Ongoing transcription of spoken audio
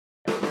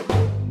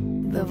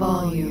the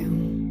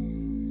volume.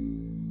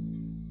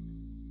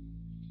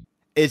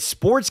 It's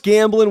sports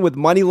gambling with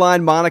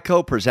Moneyline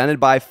Monaco presented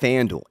by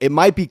FanDuel. It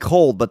might be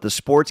cold, but the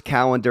sports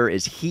calendar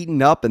is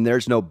heating up, and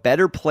there's no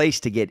better place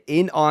to get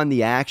in on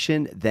the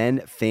action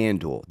than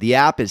FanDuel. The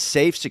app is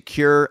safe,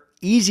 secure,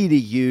 easy to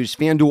use.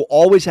 FanDuel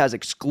always has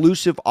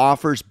exclusive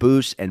offers,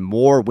 boosts, and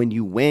more. When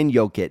you win,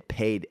 you'll get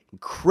paid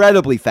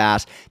incredibly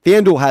fast.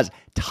 FanDuel has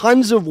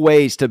tons of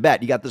ways to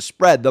bet. You got the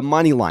spread, the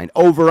money line,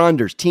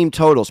 over-unders, team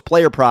totals,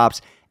 player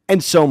props,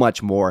 and so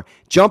much more.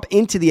 Jump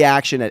into the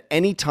action at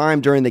any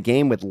time during the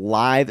game with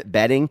live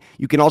betting.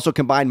 You can also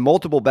combine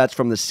multiple bets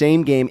from the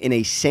same game in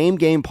a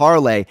same-game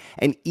parlay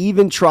and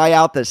even try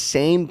out the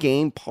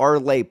same-game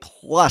parlay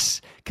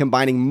plus,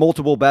 combining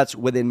multiple bets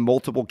within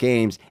multiple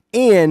games.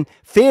 And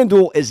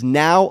FanDuel is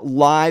now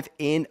live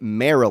in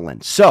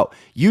Maryland. So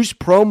use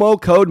promo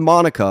code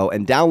Monaco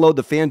and download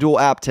the FanDuel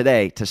app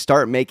today to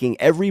start making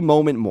every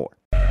moment more.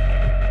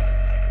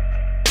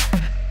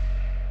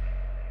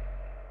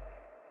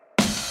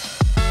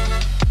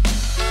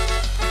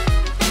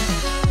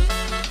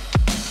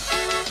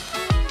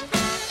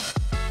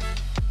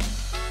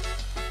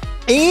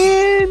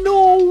 And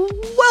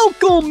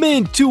welcome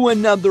into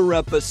another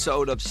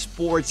episode of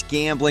Sports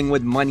Gambling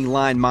with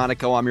Moneyline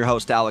Monaco. I'm your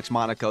host, Alex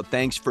Monaco.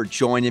 Thanks for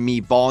joining me.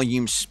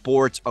 Volume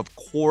Sports, of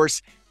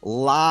course,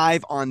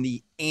 live on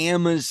the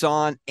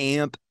Amazon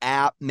AMP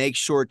app. Make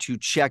sure to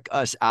check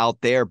us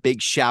out there.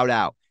 Big shout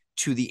out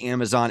to the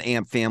Amazon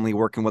AMP family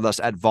working with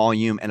us at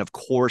Volume. And of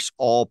course,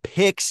 all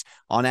picks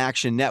on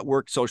Action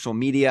Network, social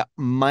media,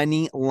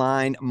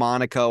 Moneyline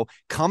Monaco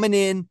coming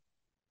in.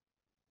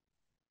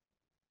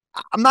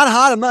 I'm not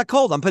hot. I'm not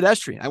cold. I'm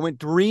pedestrian. I went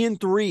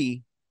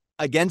 3-3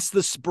 against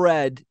the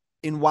spread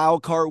in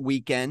wildcard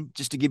weekend.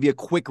 Just to give you a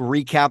quick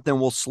recap, then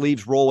we'll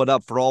sleeves roll it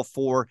up for all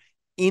four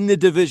in the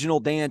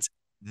divisional dance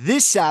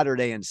this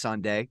Saturday and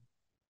Sunday.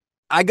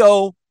 I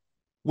go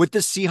with the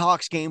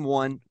Seahawks game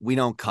one. We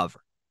don't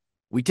cover.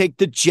 We take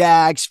the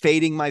Jags,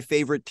 fading my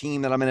favorite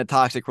team that I'm in a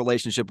toxic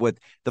relationship with,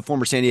 the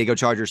former San Diego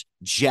Chargers.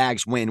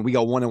 Jags win. We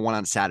go 1-1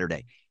 on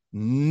Saturday.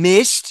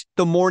 Missed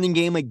the morning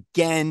game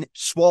again,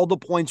 swallowed the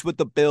points with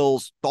the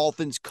Bills,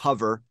 Dolphins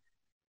cover.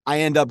 I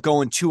end up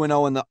going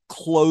 2-0 in the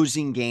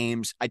closing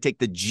games. I take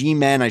the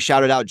G-Men. I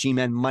shouted out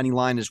G-Men money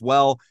line as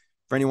well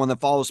for anyone that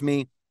follows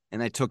me.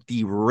 And I took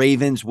the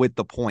Ravens with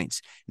the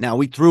points. Now,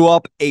 we threw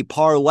up a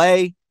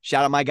parlay.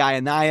 Shout out my guy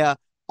Anaya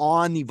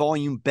on the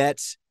Volume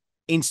Bets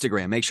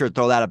Instagram. Make sure to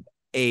throw that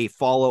a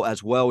follow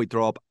as well. We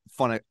throw up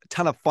a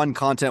ton of fun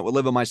content with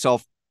Liv and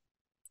myself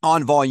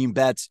on Volume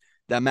Bets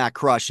that Matt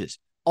crushes.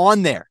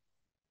 On there,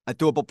 I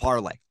threw up a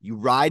parlay. You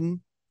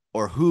riding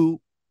or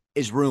who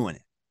is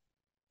ruining?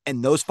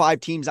 And those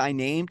five teams I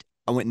named,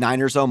 I went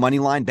Niners money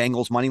line,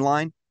 Bengals money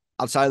line.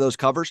 Outside of those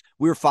covers,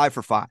 we were 5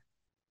 for 5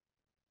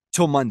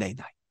 till Monday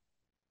night.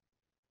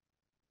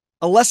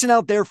 A lesson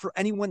out there for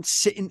anyone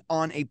sitting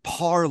on a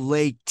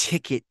parlay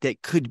ticket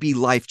that could be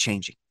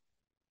life-changing.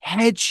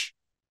 Hedge.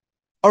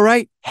 All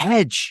right,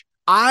 hedge.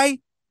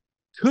 I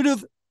could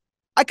have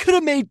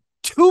made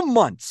 2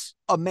 months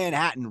of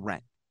Manhattan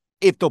rent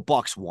if the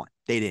Bucks won.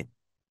 They didn't.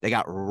 They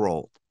got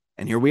rolled.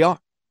 And here we are,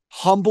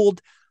 humbled,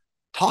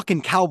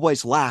 talking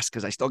Cowboys last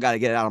because I still got to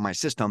get it out of my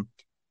system.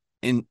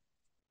 And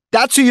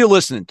that's who you're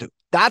listening to.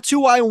 That's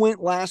who I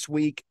went last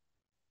week.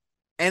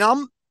 And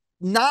I'm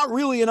not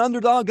really an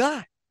underdog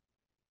guy.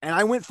 And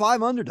I went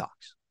 5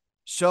 underdogs.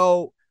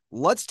 So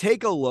let's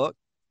take a look.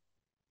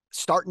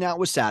 Starting out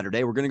with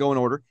Saturday, we're going to go in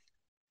order.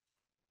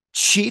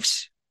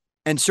 Chiefs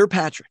and Sir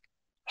Patrick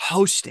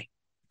hosting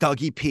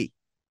Dougie P.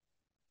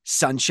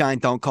 Sunshine,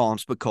 don't call him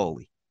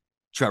Spicoli.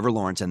 Trevor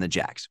Lawrence and the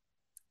Jags.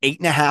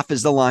 8.5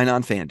 is the line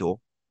on FanDuel.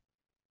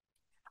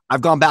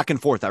 I've gone back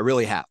and forth. I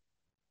really have.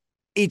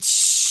 It's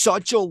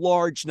such a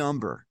large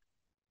number.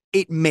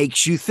 It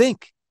makes you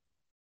think.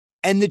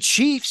 And the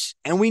Chiefs,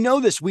 and we know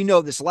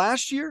this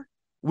last year.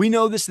 We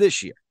know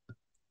this year.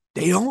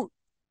 They don't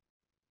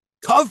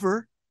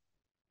cover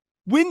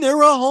when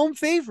they're a home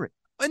favorite.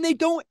 And they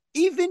don't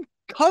even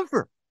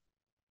cover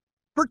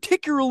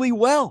particularly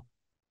well.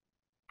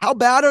 How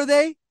bad are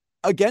they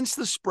against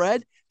the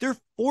spread? They're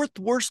 4th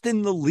worst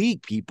in the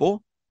league,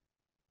 people.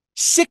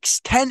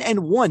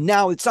 6-10-1.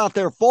 Now, it's not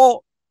their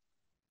fault.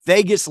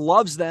 Vegas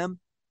loves them.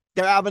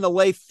 They're having to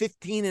lay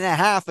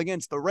 15.5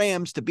 against the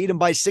Rams to beat them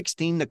by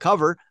 16 to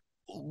cover.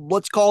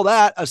 Let's call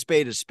that a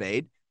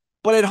spade.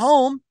 But at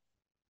home,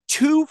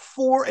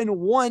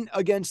 2-4-1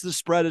 against the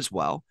spread as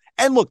well.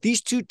 And look,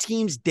 these two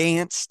teams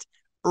danced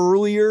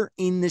earlier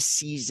in the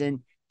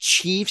season.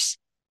 Chiefs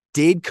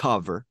did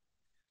cover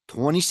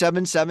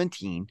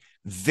 27-17.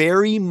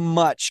 Very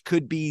much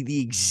could be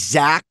the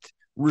exact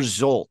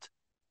result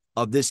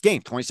of this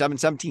game.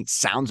 27-17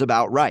 sounds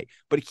about right.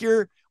 But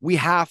here we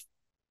have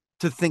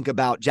to think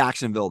about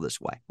Jacksonville this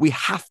way. We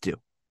have to.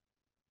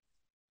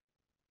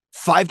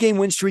 5-game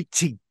win streak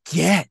to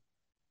get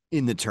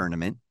in the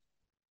tournament.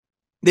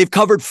 They've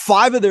covered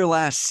 5 of their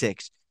last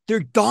 6. They're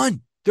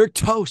done. They're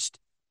toast.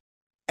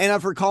 And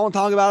I've heard Colin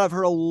talk about it. I've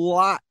heard a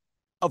lot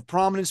of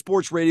prominent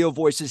sports radio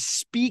voices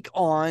speak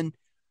on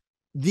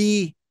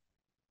the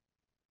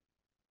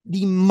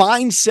the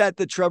mindset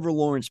that Trevor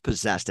Lawrence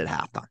possessed at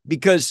halftime,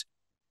 because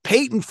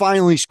Peyton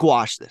finally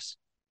squashed this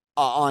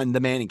on the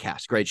Manning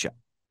cast. Great show.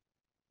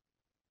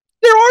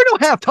 There are no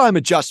halftime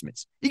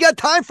adjustments. You got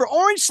time for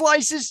orange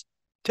slices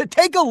to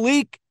take a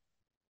leak,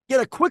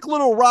 get a quick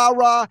little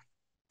rah-rah,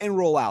 and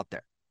roll out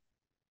there.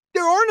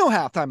 There are no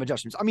halftime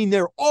adjustments. I mean,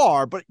 there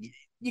are, but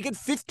you get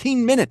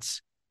 15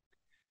 minutes.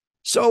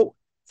 So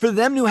for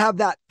them to have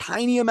that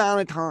tiny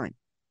amount of time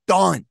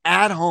done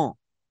at home,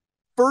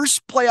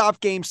 first playoff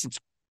game since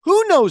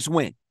who knows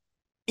when,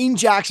 in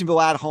Jacksonville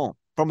at home,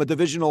 from a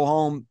divisional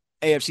home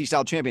AFC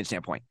South champion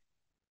standpoint,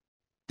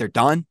 they're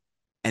done,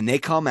 and they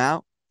come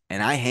out,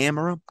 and I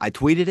hammer them. I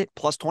tweeted it,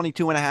 plus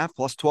 22.5,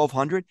 plus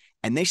 1,200,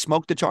 and they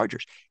smoked the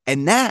Chargers.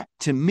 And that,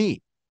 to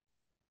me,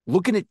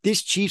 looking at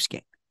this Chiefs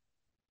game,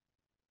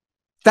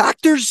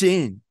 factors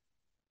in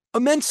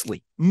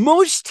immensely.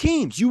 Most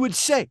teams, you would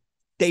say,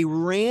 they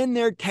ran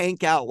their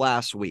tank out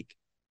last week.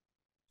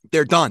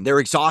 They're done. They're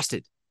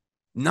exhausted.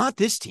 Not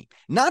this team.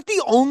 Not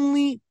the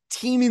only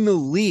team in the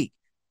league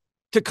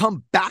to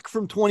come back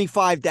from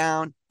 25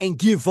 down and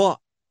give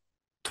up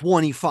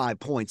 25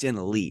 points in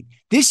the lead.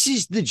 This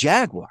is the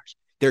Jaguars.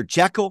 They're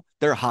Jekyll,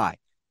 they're Hyde.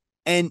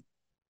 And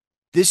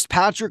this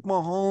Patrick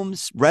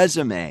Mahomes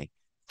resume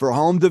for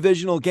home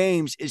divisional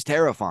games is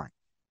terrifying.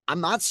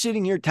 I'm not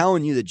sitting here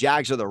telling you the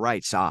Jags are the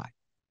right side.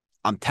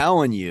 I'm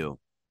telling you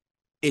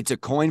it's a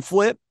coin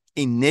flip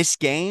in this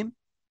game.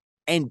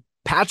 And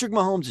Patrick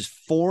Mahomes is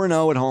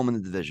 4-0 at home in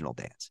the divisional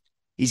dance.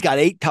 He's got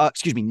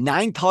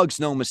 9 tugs,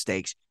 no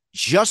mistakes,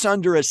 just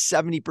under a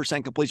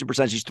 70% completion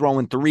percentage. He's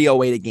throwing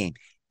 308 a game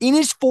in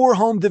his 4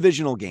 home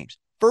divisional games.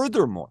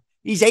 Furthermore,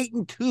 he's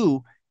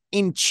 8-2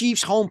 in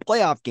Chiefs home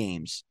playoff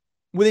games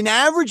with an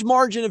average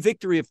margin of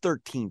victory of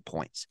 13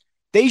 points.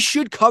 They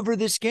should cover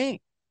this game.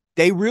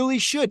 They really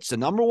should. It's the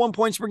number 1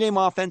 points per game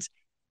offense,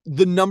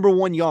 the number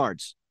 1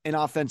 yards in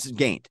offenses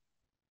gained.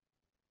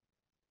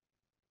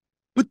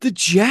 But the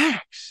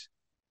Jags,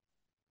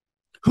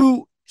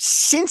 who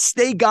since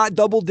they got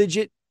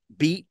double-digit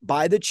beat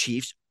by the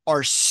Chiefs,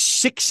 are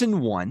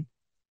 6-1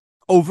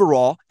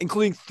 overall,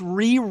 including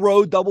 3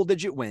 road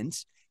double-digit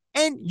wins.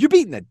 And you're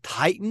beating the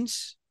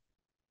Titans,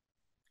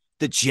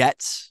 the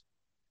Jets,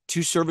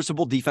 2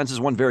 serviceable defenses,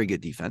 1 very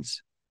good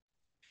defense.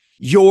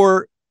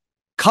 You're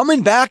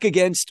coming back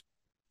against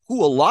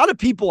who a lot of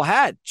people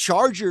had,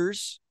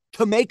 Chargers,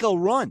 to make a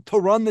run, to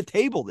run the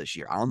table this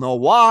year. I don't know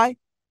why.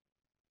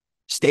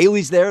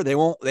 Staley's there. They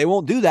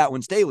won't do that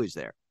when Staley's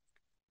there.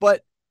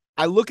 But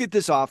I look at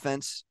this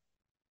offense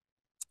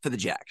for the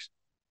Jags,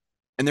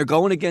 and they're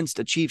going against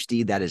a Chiefs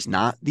D that is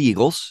not the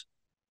Eagles,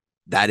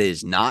 that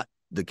is not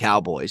the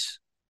Cowboys.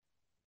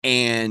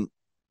 And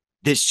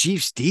this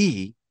Chiefs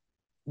D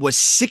was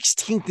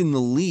 16th in the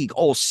league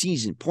all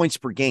season, points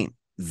per game,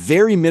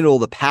 very middle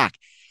of the pack.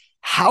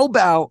 How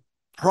about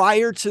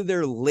prior to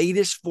their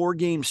latest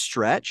 4-game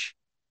stretch,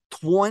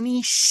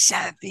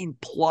 27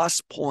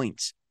 plus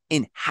points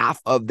in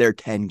half of their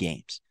 10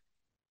 games?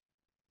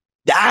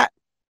 That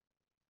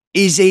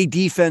is a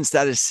defense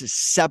that is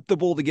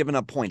susceptible to giving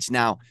up points.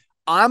 Now,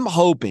 I'm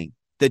hoping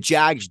the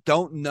Jags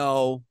don't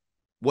know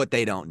what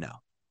they don't know.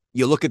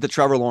 You look at the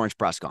Trevor Lawrence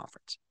press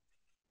conference.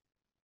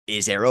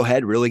 Is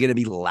Arrowhead really going to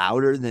be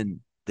louder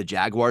than the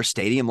Jaguars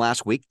Stadium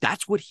last week?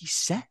 That's what he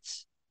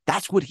says.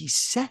 That's what he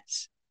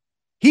says.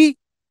 He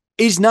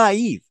is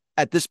naive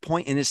at this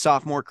point in his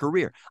sophomore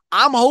career.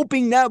 I'm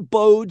hoping that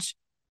bodes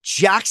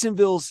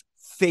Jacksonville's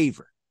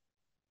favor.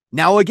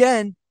 Now,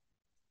 again,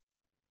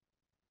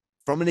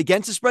 from an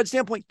against the spread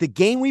standpoint, the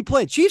game we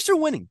played, Chiefs are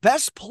winning.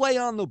 Best play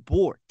on the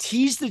board.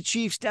 Tease the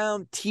Chiefs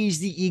down, tease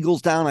the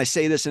Eagles down. I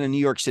say this in a New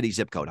York City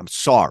zip code. I'm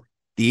sorry.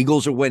 The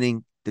Eagles are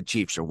winning. The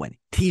Chiefs are winning.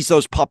 Tease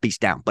those puppies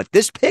down. But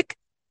this pick,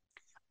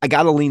 I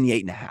got to lean the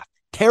 8.5.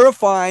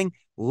 Terrifying,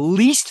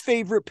 least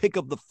favorite pick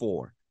of the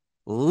 4.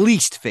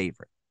 Least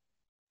favorite.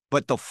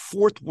 But the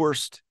 4th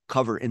worst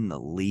cover in the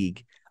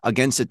league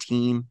against a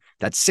team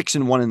that's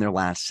 6-1 in their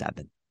last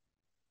 7.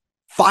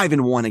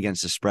 5-1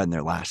 against the spread in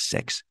their last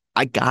 6.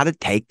 I got to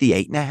take the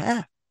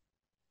 8.5.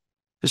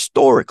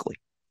 Historically,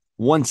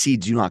 1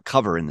 seeds do not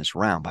cover in this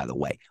round, by the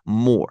way,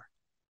 more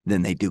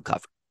than they do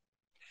cover.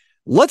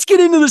 Let's get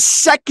into the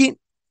second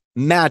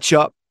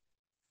matchup.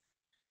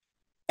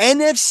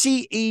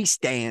 NFC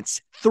East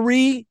dance,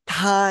 3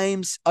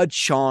 times a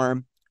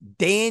charm.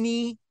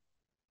 Danny,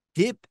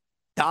 dip,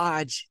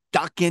 dodge,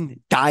 ducking,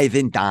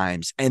 diving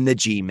dimes, and the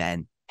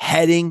G-men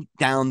heading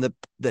down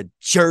the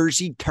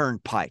Jersey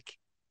Turnpike,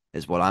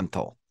 is what I'm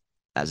told,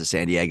 as a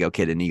San Diego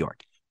kid in New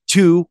York,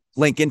 to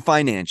Lincoln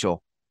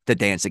Financial to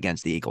dance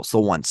against the Eagles, the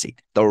 1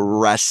 seed. The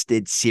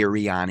rested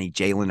Sirianni,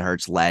 Jalen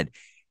Hurts led.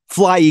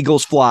 Fly,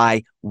 Eagles,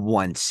 fly,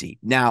 1 seed.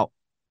 Now,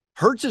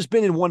 Hurts has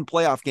been in 1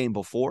 playoff game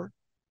before.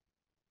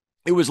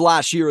 It was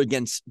last year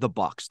against the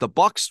Bucs. The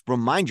Bucs,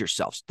 remind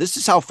yourselves, this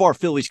is how far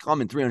Philly's come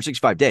in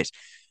 365 days.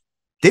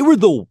 They were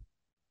the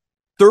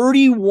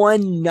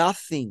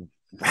 31-0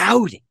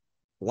 routing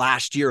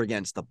last year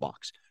against the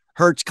Bucs.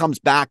 Hurts comes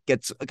back,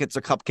 gets a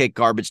cupcake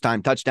garbage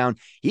time touchdown.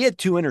 He had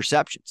 2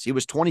 interceptions. He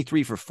was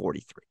 23 for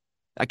 43.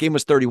 That game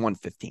was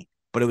 31-15.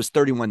 but it was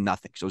 31-0.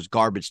 So it was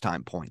garbage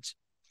time points.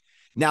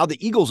 Now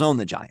the Eagles own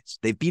the Giants.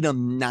 They've beat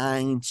them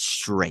 9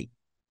 straight.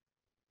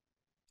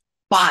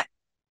 But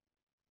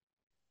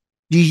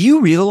do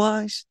you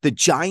realize the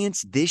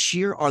Giants this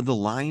year are the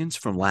Lions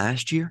from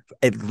last year,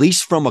 at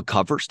least from a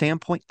cover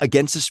standpoint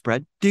against the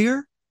spread?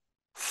 They're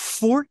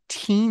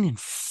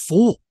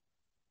 14-4,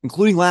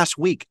 including last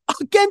week,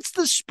 against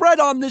the spread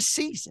on this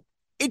season.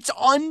 It's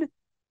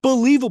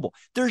unbelievable.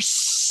 They're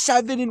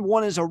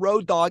 7-1 as a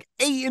road dog,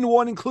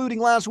 8-1, including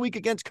last week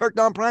against Kirk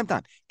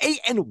non-primetime.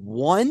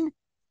 8-1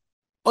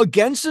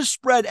 against the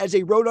spread as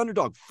a road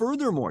underdog.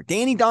 Furthermore,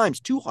 Danny Dimes,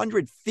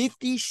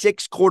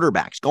 256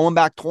 quarterbacks going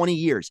back 20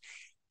 years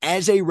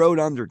as a road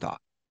underdog.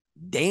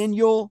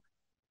 Daniel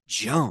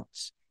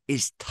Jones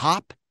is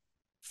top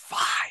 5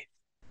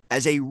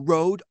 as a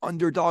road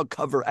underdog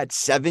cover at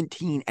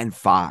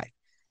 17-5.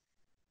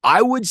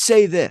 I would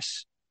say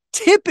this.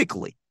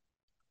 Typically,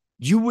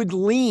 you would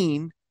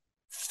lean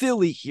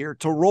Philly here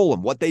to roll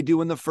them. What they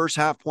do in the first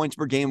half points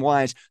per game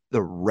wise,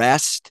 the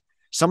rest.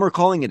 Some are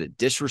calling it a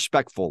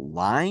disrespectful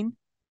line.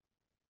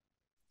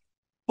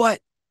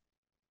 But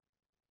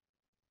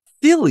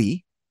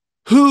Philly,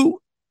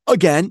 who,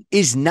 again,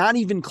 is not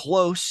even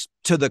close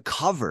to the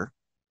cover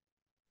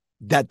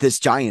that this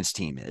Giants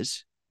team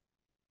is,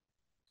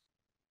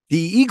 the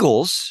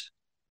Eagles,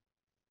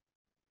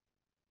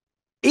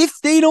 if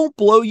they don't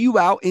blow you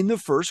out in the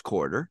first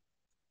quarter,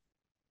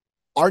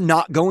 are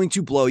not going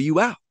to blow you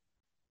out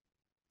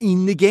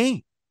in the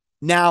game.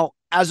 Now,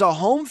 as a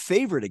home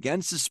favorite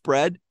against the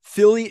spread,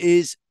 Philly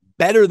is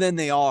better than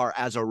they are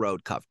as a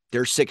road cover.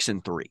 They're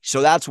 6-3.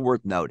 So that's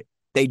worth noting.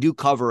 They do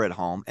cover at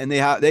home, and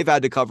they've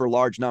had to cover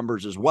large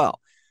numbers as well.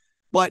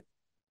 But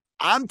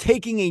I'm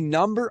taking a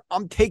number.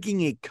 I'm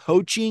taking a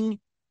coaching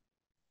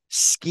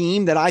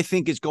scheme that I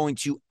think is going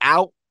to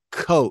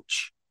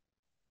out-coach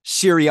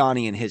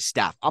Sirianni and his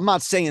staff. I'm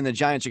not saying the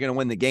Giants are going to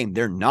win the game.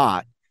 They're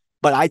not.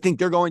 But I think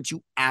they're going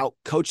to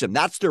out-coach them.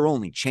 That's their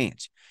only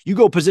chance. You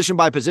go position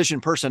by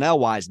position,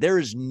 personnel-wise, there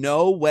is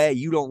no way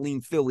you don't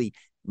lean Philly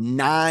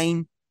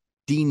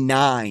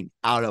 99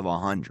 out of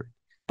 100.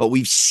 But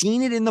we've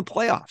seen it in the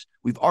playoffs.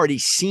 We've already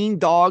seen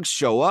dogs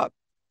show up.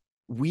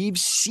 We've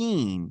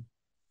seen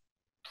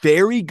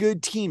very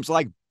good teams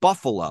like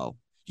Buffalo,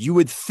 you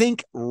would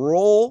think,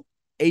 roll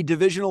a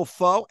divisional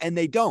foe, and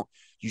they don't.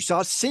 You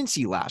saw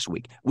Cincy last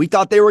week. We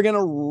thought they were going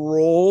to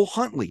roll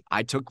Huntley.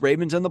 I took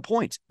Ravens and the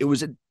points. It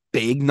was a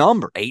big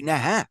number,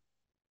 8.5.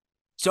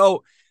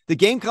 So the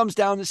game comes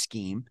down to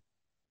scheme.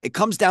 It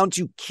comes down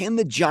to, can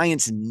the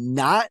Giants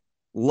not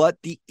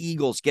let the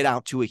Eagles get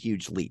out to a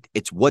huge lead?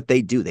 It's what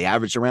they do. They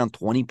average around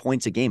 20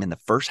 points a game in the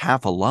first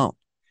half alone.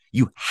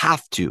 You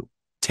have to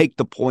take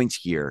the points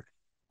here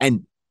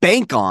and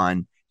bank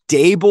on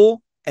Dable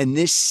and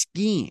this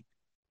scheme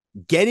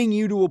getting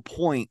you to a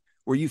point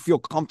where you feel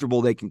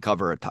comfortable they can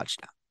cover a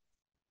touchdown.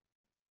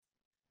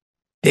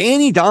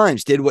 Danny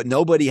Dimes did what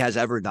nobody has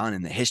ever done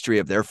in the history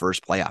of their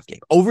first playoff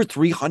game. Over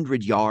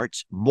 300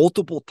 yards,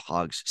 multiple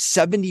tugs,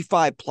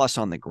 75 plus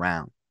on the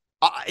ground.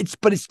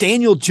 But it's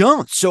Daniel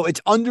Jones, so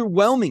it's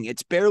underwhelming.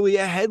 It's barely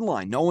a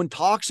headline. No one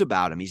talks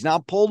about him. He's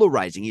not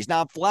polarizing. He's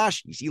not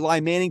flashy. He's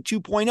Eli Manning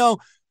 2.0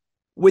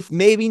 with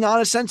maybe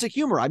not a sense of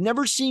humor. I've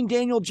never seen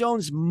Daniel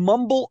Jones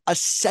mumble a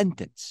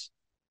sentence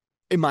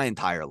in my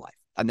entire life.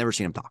 I've never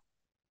seen him talk.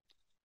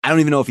 I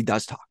don't even know if he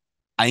does talk.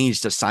 I think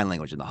he's just sign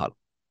language in the huddle.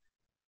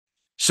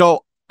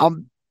 So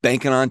I'm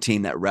banking on a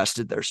team that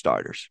rested their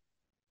starters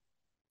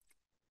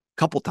a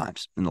couple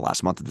times in the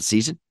last month of the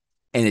season,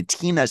 and a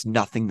team has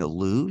nothing to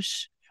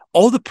lose.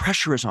 All the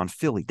pressure is on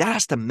Philly. That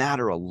has to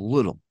matter a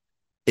little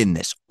in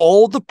this.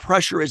 All the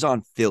pressure is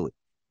on Philly.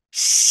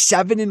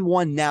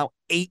 7-1 now,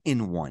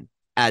 8-1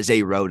 as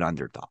a road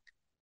underdog.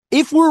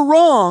 If we're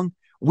wrong,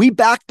 we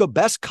back the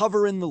best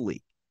cover in the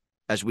league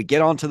as we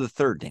get on to the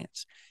third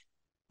dance.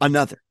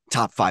 Another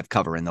top 5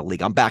 cover in the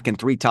league. I'm backing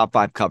 3 top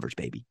 5 covers,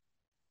 baby.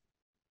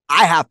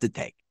 I have to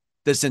take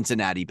the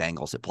Cincinnati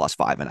Bengals at plus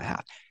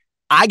 5.5.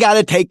 I got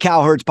to take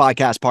Cowherd's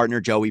podcast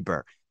partner, Joey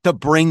Burr, to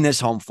bring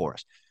this home for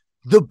us.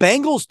 The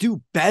Bengals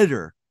do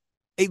better,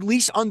 at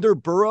least under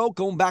Burrow,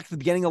 going back to the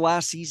beginning of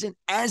last season,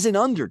 as an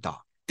underdog.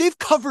 They've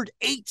covered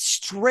 8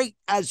 straight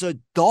as a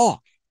dog.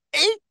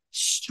 8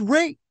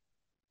 straight.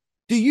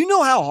 Do you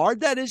know how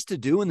hard that is to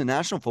do in the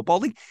National Football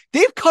League?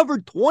 They've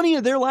covered 20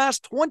 of their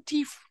last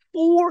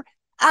 24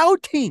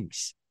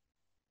 outings.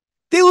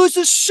 They lose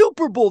the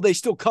Super Bowl, they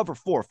still cover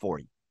 4 for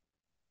you.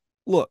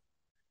 Look,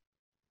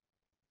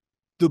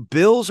 the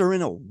Bills are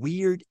in a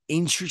weird,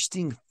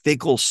 interesting,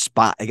 fickle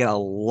spot. They got a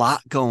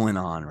lot going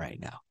on right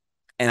now.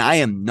 And I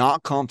am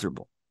not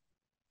comfortable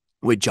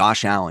with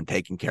Josh Allen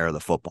taking care of the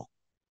football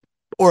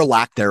or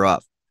lack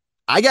thereof.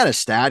 I got a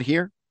stat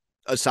here,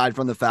 aside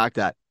from the fact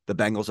that the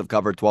Bengals have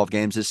covered 12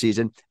 games this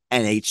season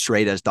and 8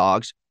 straight as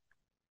dogs.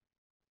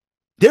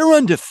 They're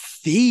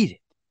undefeated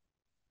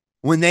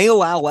when they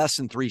allow less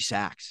than 3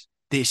 sacks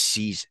this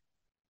season.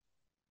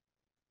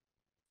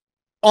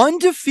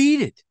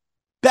 Undefeated.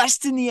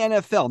 Best in the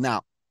NFL.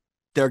 Now,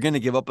 they're going to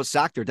give up a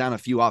sack. They're down a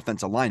few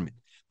offensive linemen.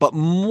 But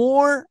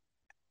more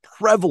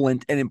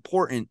prevalent and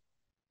important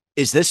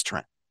is this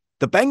trend.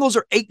 The Bengals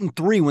are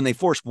 8-3 when they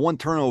force one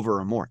turnover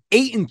or more.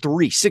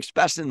 8-3, sixth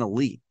best in the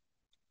league.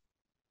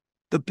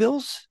 The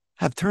Bills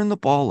have turned the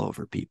ball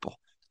over, people,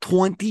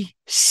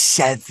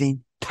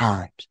 27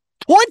 times.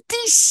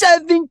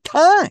 27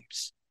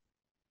 times.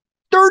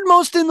 Third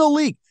most in the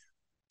league.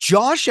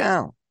 Josh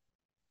Allen,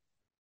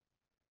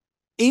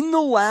 in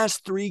the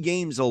last 3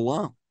 games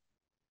alone,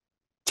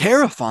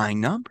 terrifying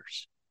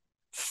numbers.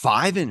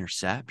 5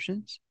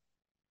 interceptions,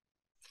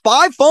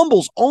 5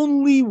 fumbles,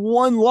 only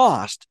 1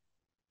 lost.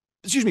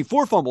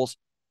 4 fumbles.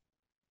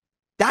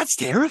 That's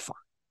terrifying.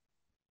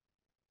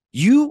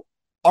 You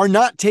are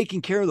not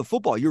taking care of the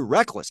football. You're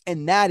reckless.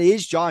 And that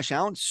is Josh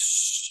Allen,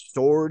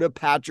 sort of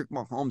Patrick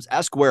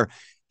Mahomes-esque, where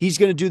he's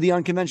going to do the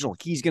unconventional.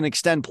 He's going to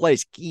extend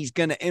plays. He's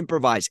going to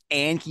improvise.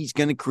 And he's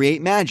going to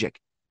create magic.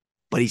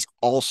 But he's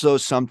also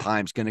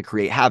sometimes going to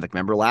create havoc.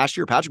 Remember last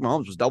year, Patrick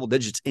Mahomes was double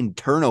digits in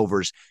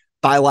turnovers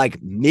by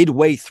like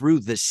midway through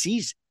the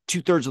season,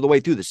 2/3 of the way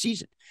through the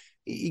season.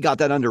 He got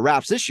that under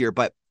wraps this year,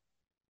 but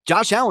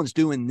Josh Allen's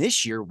doing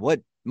this year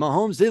what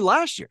Mahomes did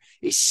last year.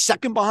 He's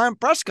second behind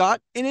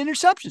Prescott in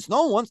interceptions.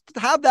 No one wants to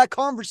have that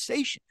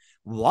conversation.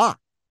 Why?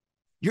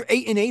 You're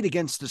 8-8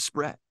 against the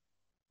spread.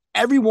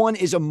 Everyone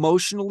is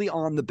emotionally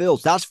on the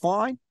Bills. That's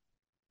fine.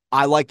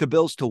 I like the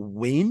Bills to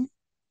win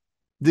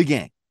the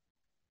game.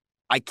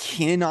 I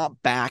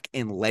cannot back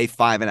and lay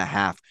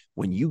 5.5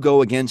 when you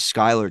go against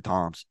Skylar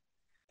Thompson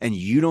and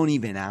you don't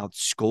even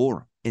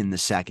outscore him in the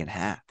second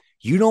half.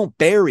 You don't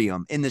bury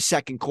them in the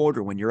second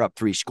quarter when you're up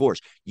 3 scores.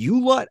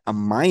 You let a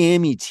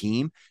Miami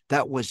team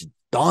that was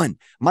done.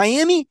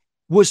 Miami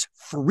was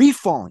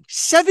free-falling,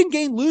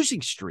 7-game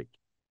losing streak.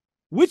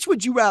 Which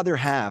would you rather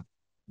have?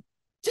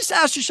 Just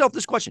ask yourself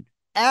this question.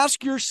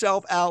 Ask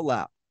yourself out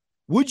loud.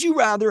 Would you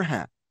rather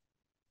have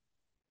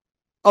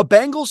a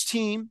Bengals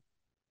team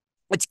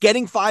that's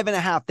getting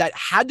 5.5 that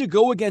had to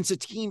go against a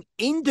team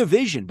in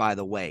division, by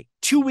the way,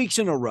 2 weeks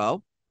in a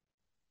row?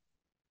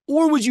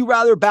 Or would you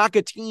rather back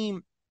a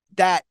team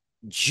that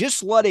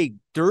just let a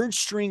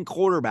third-string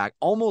quarterback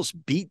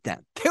almost beat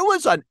them? There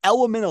was an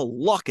element of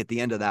luck at the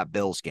end of that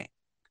Bills game.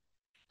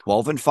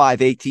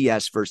 12-5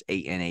 ATS versus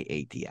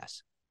 8-8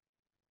 ATS.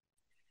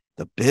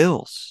 The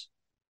Bills,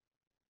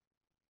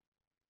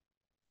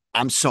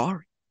 I'm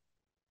sorry.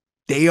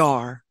 They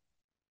are,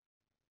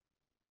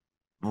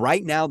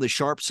 right now, the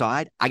sharp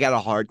side. I got a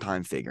hard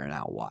time figuring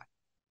out why.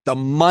 The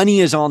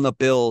money is on the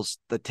Bills.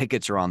 The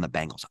tickets are on the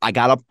Bengals. I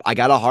got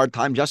a hard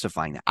time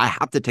justifying that. I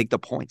have to take the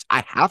points.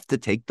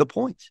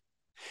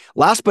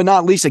 Last but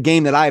not least, a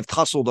game that I have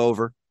tussled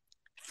over.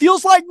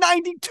 Feels like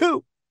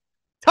 92.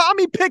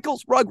 Tommy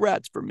Pickles,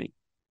 Rugrats for me.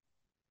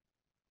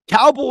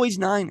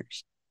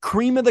 Cowboys-Niners.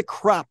 Cream of the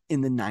crop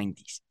in the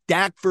 90s.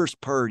 Dak versus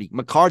Purdy.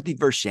 McCarthy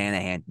versus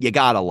Shanahan. You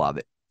got to love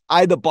it. I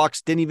had the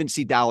Bucs. Didn't even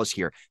see Dallas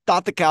here.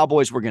 Thought the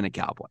Cowboys were going to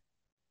cowboy.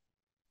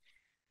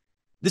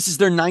 This is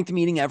their 9th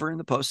meeting ever in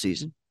the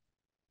postseason.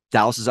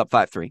 Dallas is up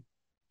 5-3.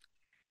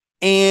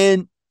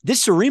 And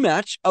this is a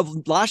rematch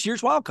of last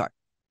year's wild card.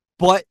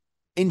 But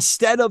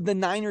instead of the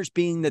Niners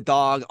being the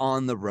dog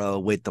on the road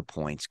with the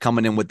points,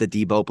 coming in with the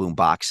Debo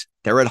boombox,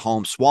 they're at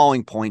home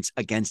swallowing points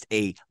against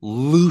a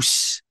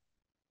loose.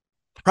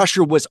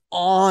 Pressure was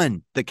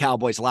on the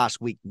Cowboys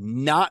last week,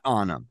 not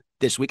on them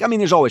this week. I mean,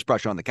 there's always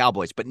pressure on the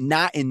Cowboys, but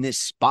not in this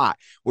spot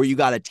where you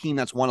got a team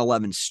that's won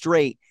 11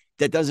 straight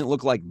that doesn't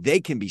look like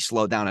they can be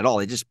slowed down at all.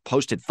 They just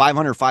posted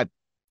 505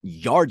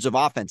 yards of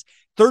offense.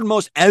 Third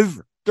most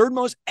ever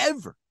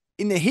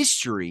in the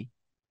history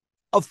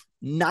of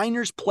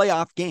Niners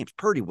playoff games.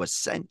 Purdy was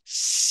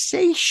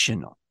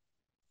sensational.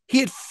 He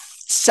had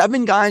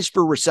 7 guys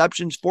for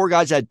receptions. 4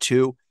 guys had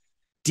 2.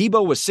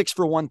 Debo was 6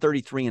 for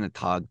 133 in a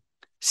tug.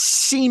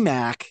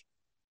 C-Mac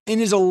in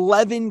his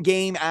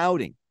 11-game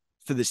outing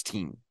for this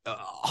team,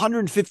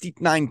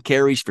 159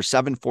 carries for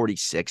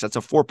 746. That's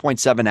a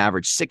 4.7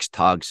 average, 6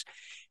 tugs,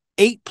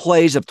 8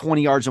 plays of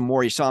 20 yards or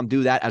more. You saw him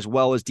do that as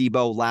well as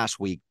Debo last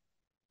week.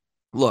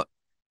 Look,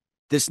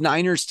 this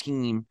Niners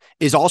team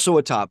is also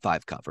a top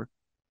 5 cover,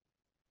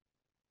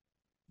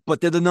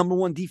 but they're the number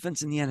 1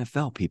 defense in the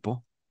NFL,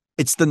 people.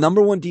 It's the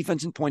number 1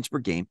 defense in points per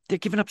game. They're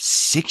giving up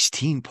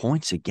 16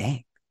 points a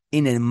game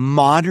in a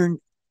modern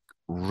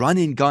run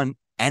and gun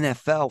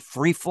NFL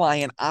free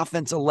flying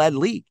offensive led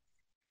league.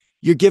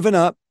 You're giving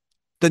up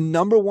the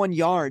number 1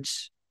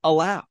 yards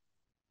allowed.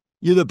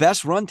 You're the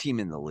best run team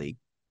in the league.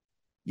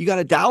 You got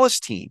a Dallas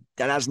team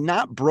that has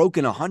not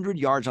broken 100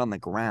 yards on the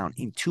ground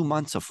in 2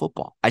 months of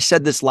football. I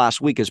said this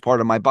last week as part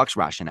of my Bucs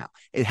rationale.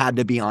 It had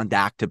to be on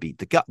Dak to beat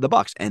the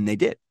Bucs, and they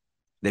did.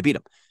 They beat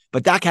them.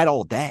 But Dak had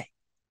all day.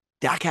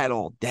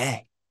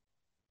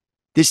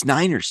 This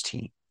Niners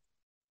team,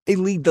 they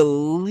lead the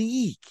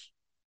league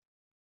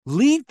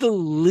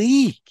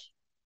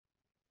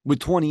with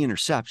 20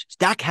 interceptions.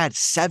 Dak had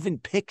 7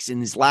 picks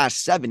in his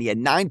last 7. He had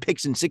 9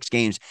 picks in 6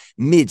 games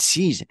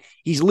mid-season.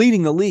 He's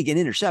leading the league in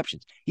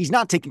interceptions. He's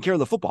not taking care of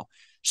the football.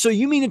 So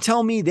you mean to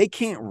tell me they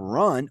can't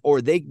run,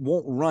 or they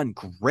won't run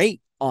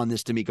great on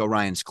this DeMeco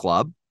Ryans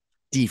club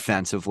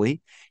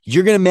defensively?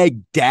 You're going to make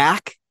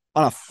Dak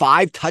on a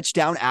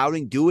 5-touchdown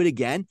outing do it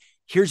again?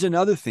 Here's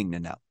another thing to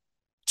know.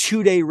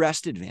 2-day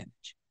rest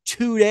advantage.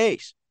 2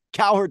 days.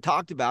 Cowherd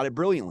talked about it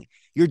brilliantly.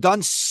 You're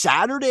done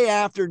Saturday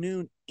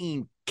afternoon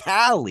in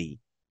Cali.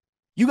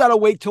 You got to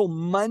wait till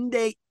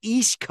Monday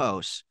East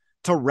Coast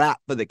to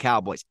wrap for the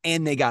Cowboys,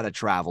 and they got to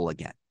travel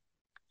again.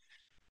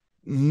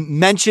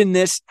 Mentioned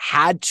this,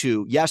 had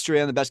to,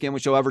 yesterday on the Best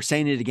Gambling Show ever,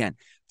 saying it again.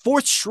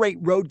 4th straight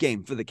road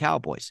game for the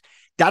Cowboys.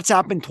 That's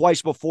happened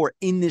twice before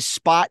in this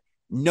spot.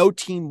 No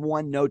team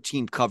won, no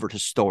team covered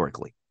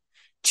historically.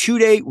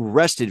 2-day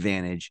rest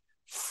advantage,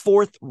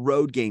 4th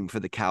road game for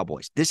the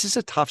Cowboys. This is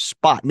a tough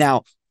spot.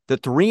 Now, the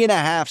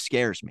 3.5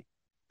 scares me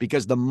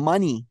because the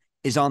money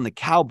is on the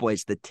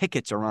Cowboys. The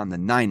tickets are on the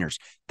Niners.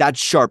 That's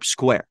sharp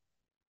square.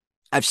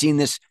 I've seen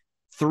this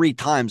 3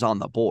 times on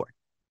the board,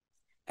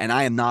 and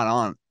I am not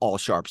on all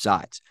sharp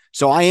sides.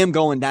 So I am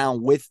going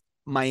down with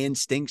my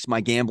instincts, my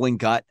gambling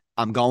gut.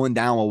 I'm going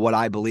down with what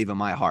I believe in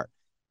my heart.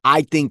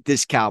 I think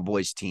this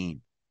Cowboys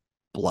team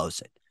blows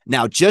it.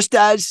 Now, just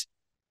as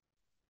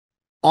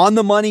on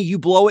the money, you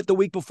blow it the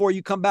week before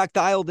you come back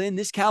dialed in,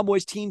 this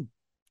Cowboys team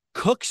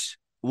cooks.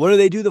 What do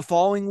they do the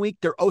following week?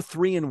 They're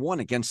 0-3-1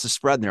 against the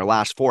spread in their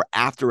last 4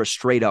 after a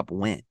straight up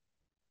win.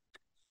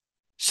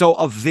 So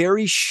a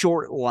very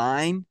short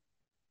line.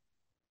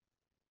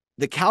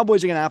 The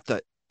Cowboys are going to have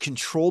to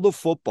control the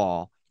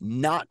football,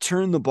 not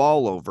turn the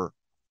ball over,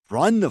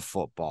 run the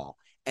football,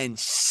 and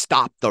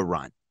stop the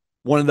run.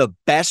 One of the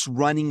best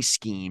running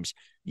schemes.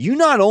 You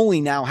not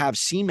only now have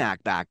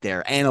C-Mac back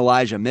there and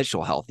Elijah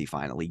Mitchell healthy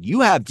finally,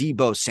 you have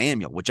Deebo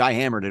Samuel, which I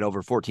hammered at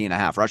over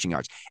 14.5 rushing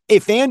yards.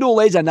 If FanDuel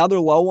lays another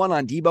low one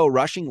on Deebo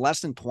rushing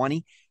less than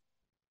 20,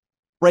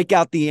 break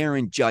out the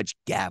Aaron Judge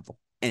gavel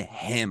and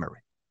hammer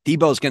it.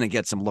 Deebo's going to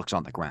get some looks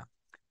on the ground.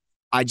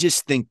 I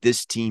just think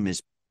this team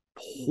is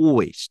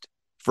poised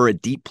for a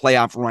deep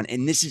playoff run,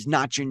 and this is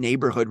not your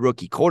neighborhood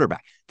rookie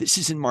quarterback. This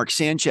isn't Mark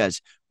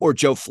Sanchez or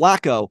Joe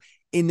Flacco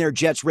in their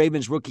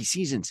Jets-Ravens rookie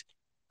seasons.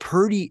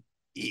 Purdy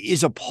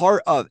is a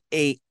part of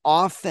a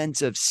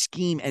offensive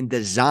scheme and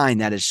design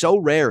that is so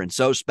rare and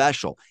so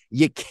special.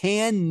 You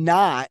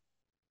cannot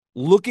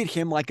look at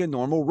him like a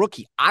normal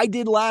rookie. I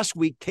did last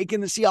week, taking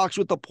the Seahawks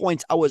with the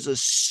points. I was a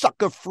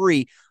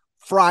sucker-free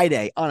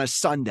Friday on a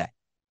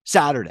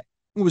Saturday.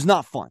 It was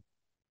not fun.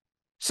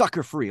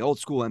 Sucker-free, old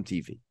school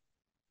MTV.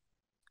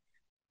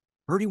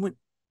 Purdy went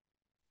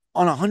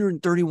on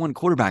 131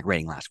 quarterback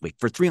rating last week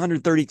for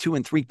 332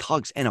 and 3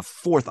 tugs and a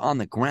 4th on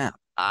the ground.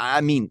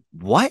 I mean,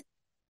 what?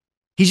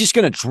 He's just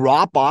going to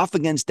drop off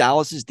against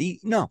Dallas's D?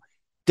 No.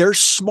 They're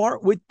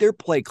smart with their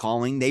play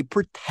calling. They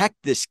protect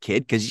this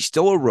kid because he's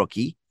still a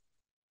rookie.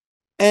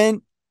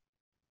 And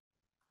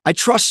I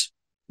trust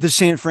the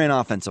San Fran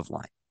offensive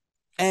line.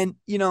 And,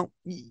 you know,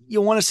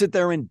 you want to sit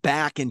there and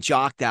back and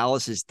jock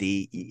Dallas's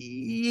D.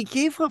 You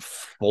gave up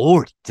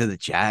 40 to the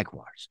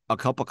Jaguars a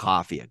cup of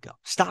coffee ago.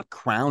 Stop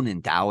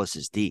crowning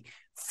Dallas's D.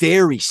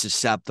 Very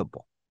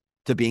susceptible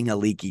to being a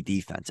leaky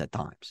defense at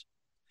times.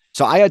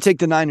 So I got to take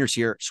the Niners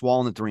here,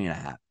 swallowing the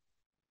 3.5.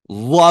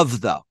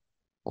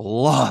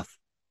 Love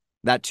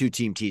that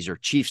 2-team teaser.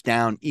 Chiefs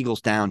down,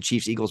 Eagles down,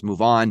 Chiefs, Eagles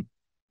move on.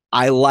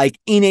 I like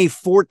in a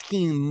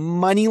 14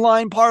 money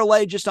line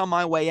parlay just on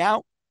my way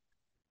out.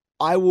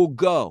 I will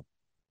go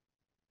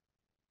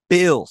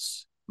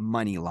Bills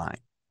money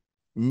line,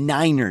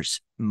 Niners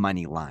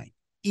money line,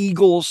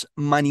 Eagles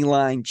money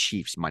line,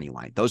 Chiefs money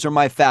line. Those are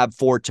my Fab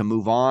 4 to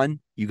move on.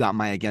 You got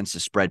my against the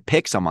spread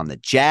picks. I'm on the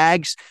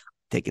Jags,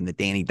 taking the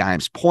Danny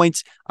Dimes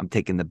points. I'm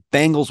taking the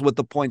Bengals with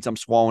the points. I'm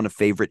swallowing a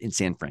favorite in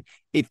San Fran.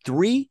 If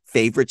 3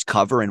 favorites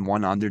cover and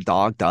 1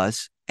 underdog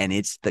does, and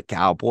it's the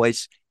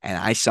Cowboys, and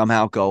I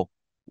somehow go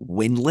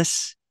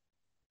winless,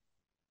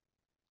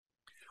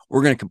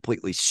 we're going to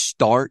completely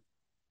start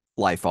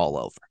life all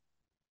over.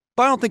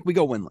 But I don't think we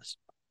go winless.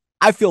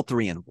 I feel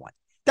 3-1.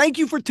 Thank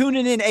you for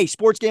tuning in. Hey,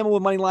 Sports Gamble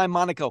with Moneyline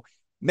Monaco.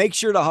 Make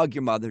sure to hug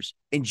your mothers.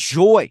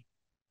 Enjoy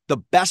the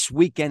best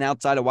weekend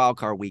outside of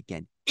wildcard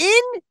weekend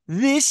in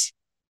this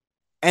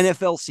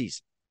NFL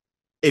season.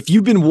 If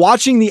you've been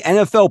watching the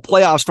NFL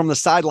playoffs from the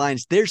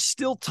sidelines, there's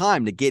still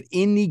time to get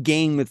in the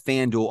game with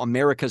FanDuel,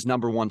 America's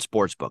 #1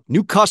 sportsbook.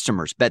 New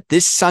customers bet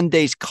this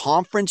Sunday's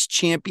conference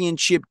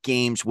championship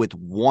games with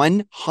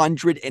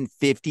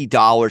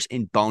 $150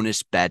 in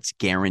bonus bets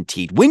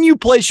guaranteed when you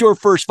place your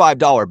first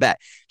 $5 bet.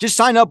 Just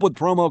sign up with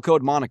promo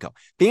code Monaco.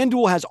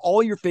 FanDuel has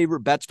all your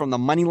favorite bets from the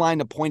money line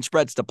to point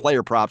spreads to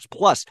player props.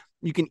 Plus,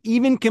 you can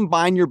even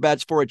combine your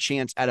bets for a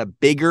chance at a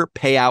bigger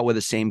payout with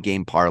a same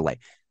game parlay.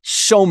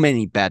 So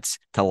many bets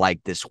to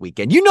like this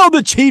weekend. You know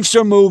the Chiefs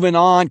are moving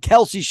on.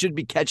 Kelsey should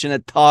be catching a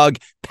tug.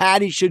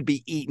 Patty should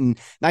be eating.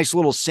 Nice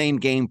little same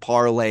game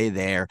parlay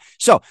there.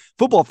 So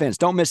football fans,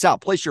 don't miss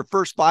out. Place your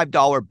first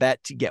 $5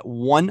 bet to get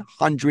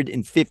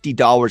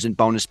 $150 in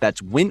bonus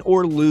bets. Win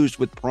or lose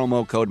with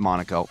promo code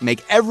Monaco.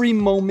 Make every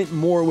moment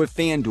more with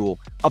FanDuel,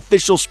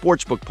 official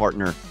sportsbook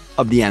partner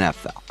of the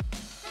NFL.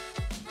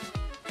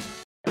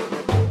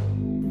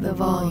 The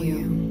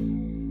volume.